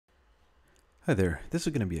Hi there, this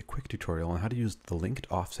is going to be a quick tutorial on how to use the linked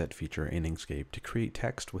offset feature in Inkscape to create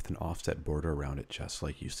text with an offset border around it, just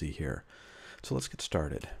like you see here. So let's get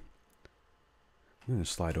started. I'm going to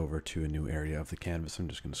slide over to a new area of the canvas. I'm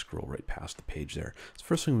just going to scroll right past the page there. So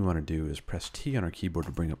first thing we want to do is press T on our keyboard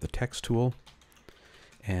to bring up the text tool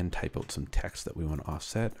and type out some text that we want to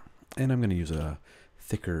offset. And I'm going to use a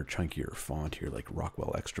thicker, chunkier font here like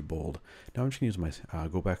Rockwell Extra Bold. Now I'm just going to use my,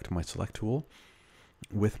 go back to my select tool.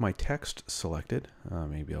 With my text selected,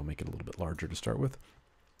 maybe I'll make it a little bit larger to start with.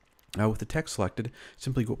 With the text selected,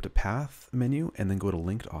 simply go up to Path menu and then go to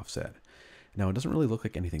Linked Offset. Now it doesn't really look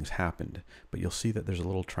like anything's happened, but you'll see that there's a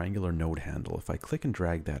little triangular node handle. If I click and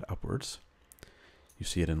drag that upwards, you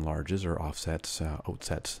see it enlarges or offsets,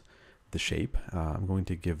 outsets the shape. I'm going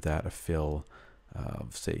to give that a fill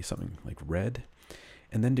of, say, something like red.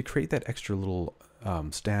 And then to create that extra little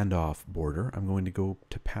standoff border, I'm going to go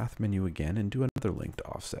to Path menu again and do another linked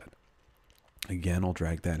offset. Again, I'll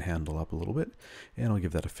drag that handle up a little bit and I'll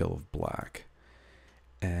give that a fill of black.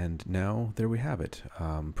 And now there we have it.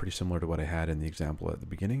 Pretty similar to what I had in the example at the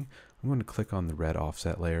beginning. I'm going to click on the red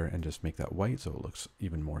offset layer and just make that white so it looks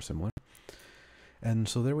even more similar. And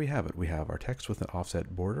so there we have it. We have our text with an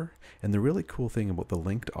offset border. And the really cool thing about the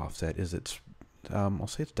linked offset is it's, I'll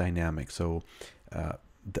say it's dynamic. So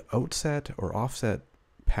the outset or offset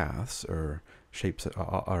paths or shapes,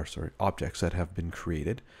 objects that have been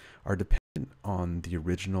created are dependent on the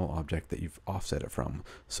original object that you've offset it from.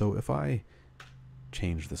 So if I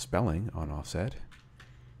change the spelling on offset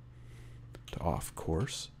to off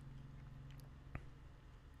course,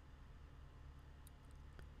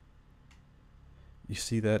 you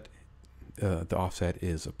see that the offset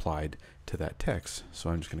is applied to that text.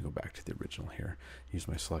 So I'm just going to go back to the original here, use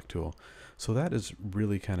my select tool. So that is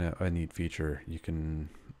really kind of a neat feature. You can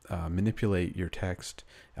manipulate your text,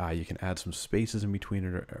 you can add some spaces in between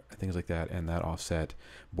it or things like that, and that offset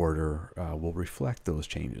border will reflect those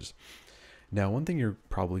changes. Now, one thing you're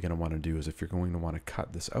probably going to want to do is if you're going to want to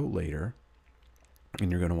cut this out later, and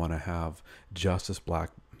you're going to want to have just this black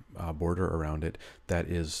border around it that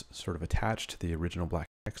is sort of attached to the original black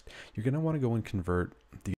text, you're going to want to go and convert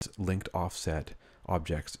these linked offset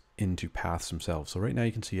objects into paths themselves. So right now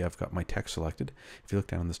you can see I've got my text selected. If you look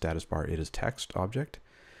down in the status bar, it is text object.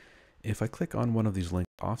 If I click on one of these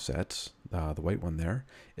linked offsets, the white one there,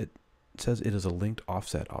 it says it is a linked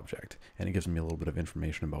offset object, and it gives me a little bit of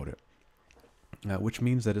information about it, which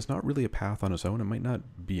means that it's not really a path on its own. It might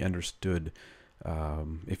not be understood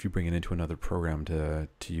if you bring it into another program to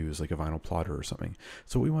use like a vinyl plotter or something.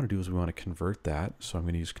 So what we want to do is we want to convert that. So I'm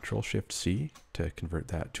going to use Control-Shift-C to convert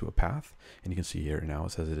that to a path. And you can see here now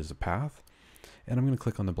it says it is a path. And I'm going to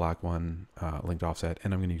click on the black one, linked offset,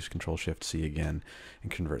 and I'm going to use Control-Shift-C again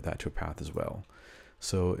and convert that to a path as well.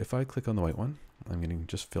 So if I click on the white one, I'm going to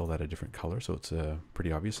just fill that a different color so it's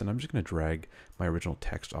pretty obvious. And I'm just going to drag my original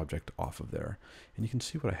text object off of there. And you can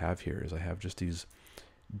see what I have here is I have just these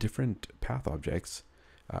different path objects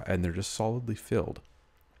and they're just solidly filled.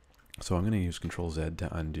 So I'm going to use Control-Z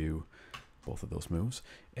to undo both of those moves.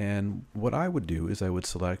 And what I would do is I would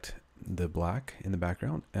select the black in the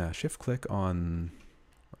background, shift click on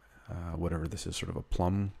whatever this is, sort of a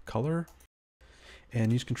plum color,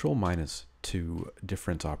 and use Control- to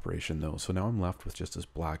difference operation though. So now I'm left with just this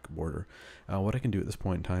black border. What I can do at this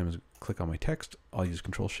point in time is click on my text. I'll use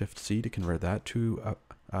Control-Shift-C to convert that to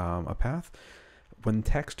a path. When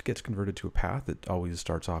text gets converted to a path, it always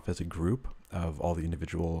starts off as a group of all the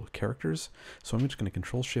individual characters. So I'm just going to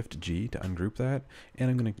Control-Shift-G to ungroup that,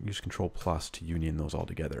 and I'm going to use Control+ to union those all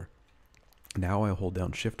together. Now I'll hold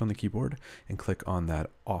down Shift on the keyboard and click on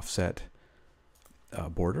that offset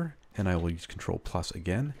border, and I will use Control+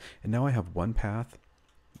 again. And now I have one path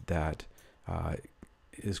that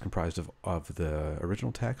is comprised of the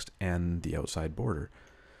original text and the outside border.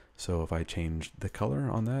 So if I change the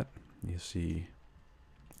color on that, you see,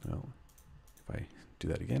 well, if I do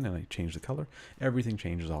that again and I change the color, everything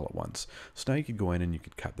changes all at once. So now you could go in and you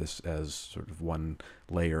could cut this as sort of one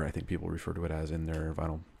layer. I think people refer to it as in their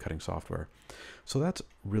vinyl cutting software. So that's a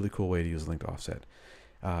really cool way to use linked offset.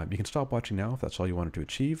 You can stop watching now if that's all you wanted to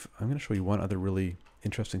achieve. I'm going to show you one other really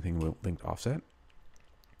interesting thing with linked offset.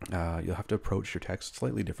 You'll have to approach your text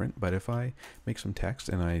slightly different, but if I make some text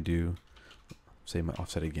and I do, say, my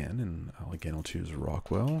offset again, and I'll choose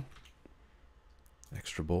Rockwell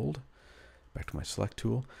Extra Bold, back to my select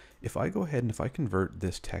tool. If I go ahead and if I convert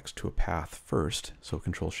this text to a path first, so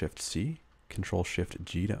Control-Shift-C,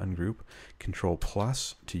 Control-Shift-G to ungroup, Control+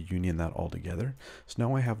 to union that all together. So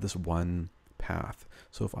now I have this one path.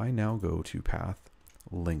 So if I now go to path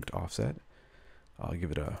linked offset, I'll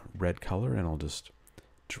give it a red color and I'll just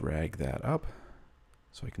drag that up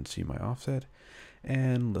so I can see my offset.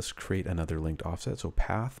 And let's create another linked offset. So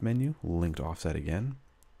path menu, linked offset again.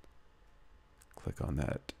 Click on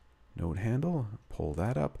that node handle, pull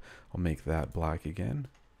that up. I'll make that black again.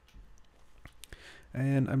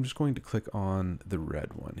 And I'm just going to click on the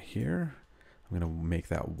red one here. I'm going to make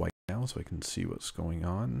that white now so I can see what's going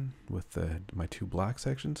on with my two black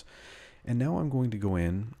sections. And now I'm going to go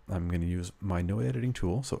in, I'm going to use my node editing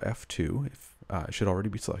tool, so F2, it should already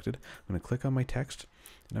be selected. I'm going to click on my text,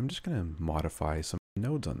 and I'm just going to modify some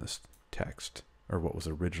nodes on this text, or what was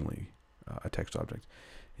originally a text object.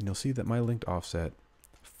 And you'll see that my linked offset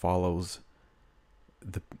follows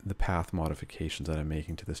the path modifications that I'm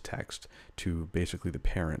making to this text to basically the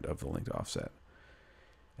parent of the linked offset.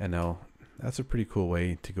 And now that's a pretty cool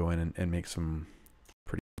way to go in and make some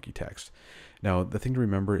pretty funky text. Now, the thing to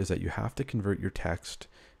remember is that you have to convert your text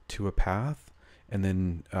to a path and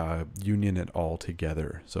then union it all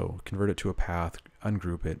together. So convert it to a path,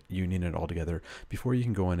 ungroup it, union it all together before you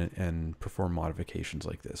can go in and perform modifications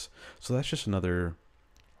like this. So that's just another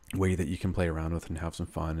way that you can play around with and have some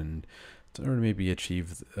fun and or maybe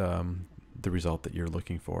achieve the result that you're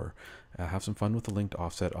looking for. Have some fun with the linked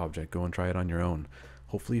offset object. Go and try it on your own.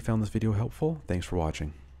 Hopefully you found this video helpful. Thanks for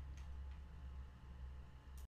watching.